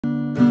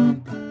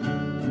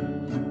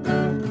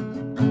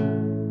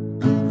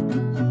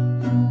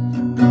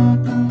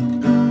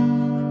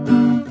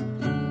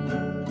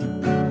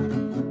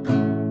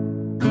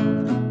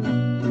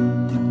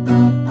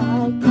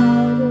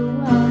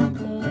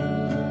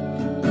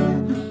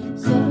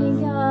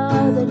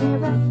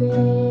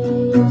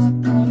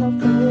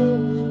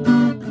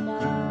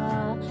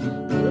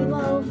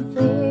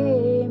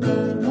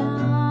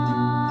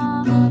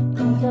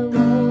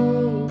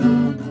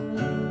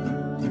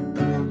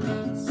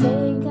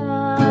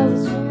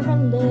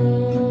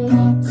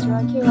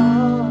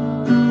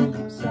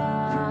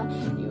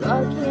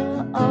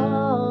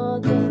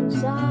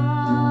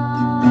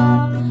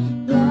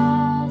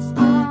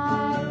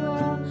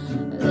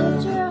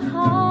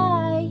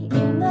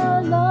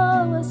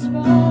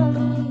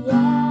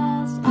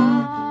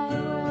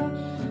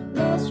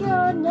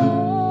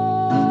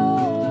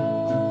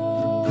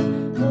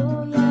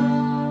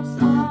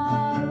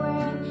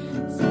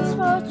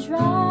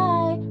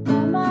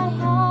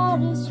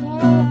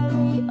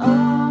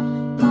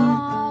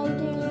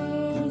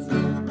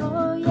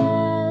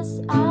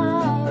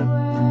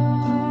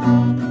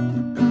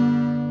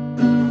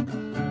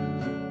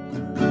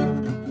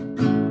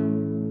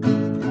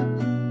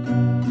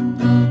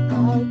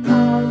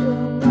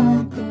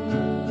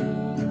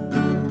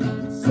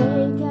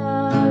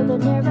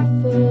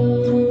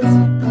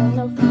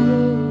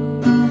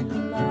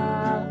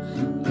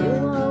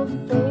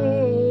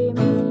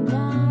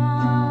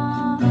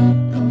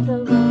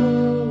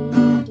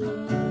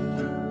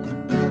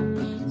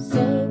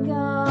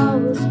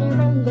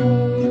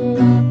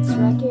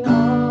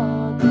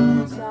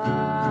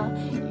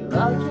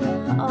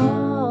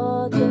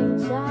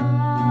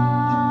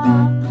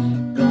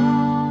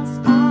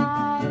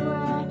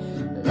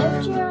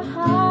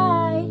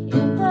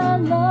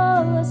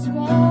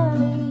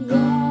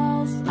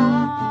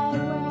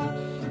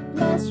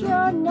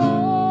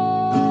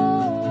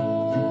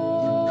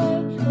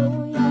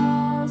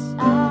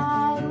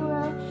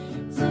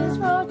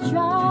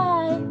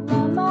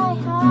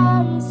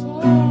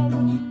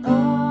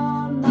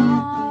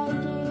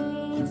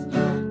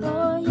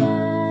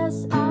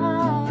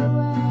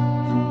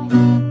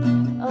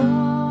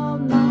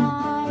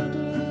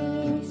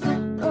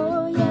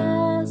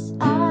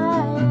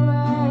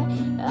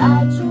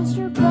I choose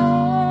your praise,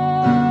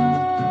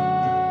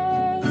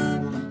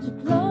 to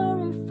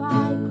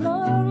glorify,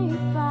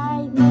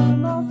 glorify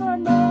name of our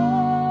names,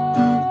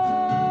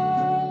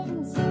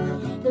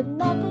 that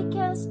nothing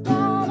can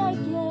stand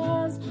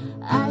against.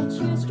 I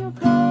choose your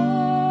praise,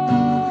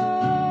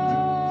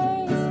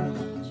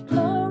 to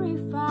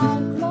glorify,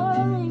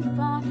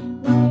 glorify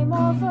name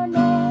of our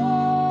names,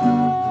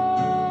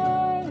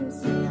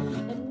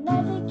 that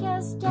nothing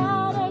can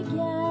stand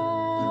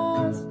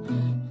against.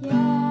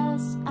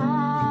 Yes,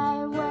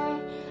 I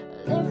will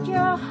lift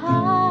your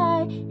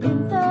high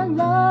in the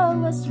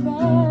lowest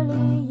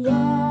valley.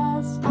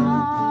 Yes,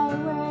 I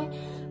will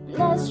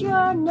bless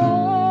your name.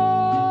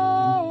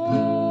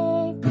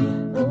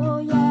 Oh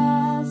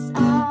yes,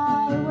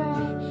 I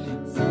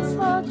will cease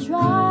for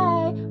trying.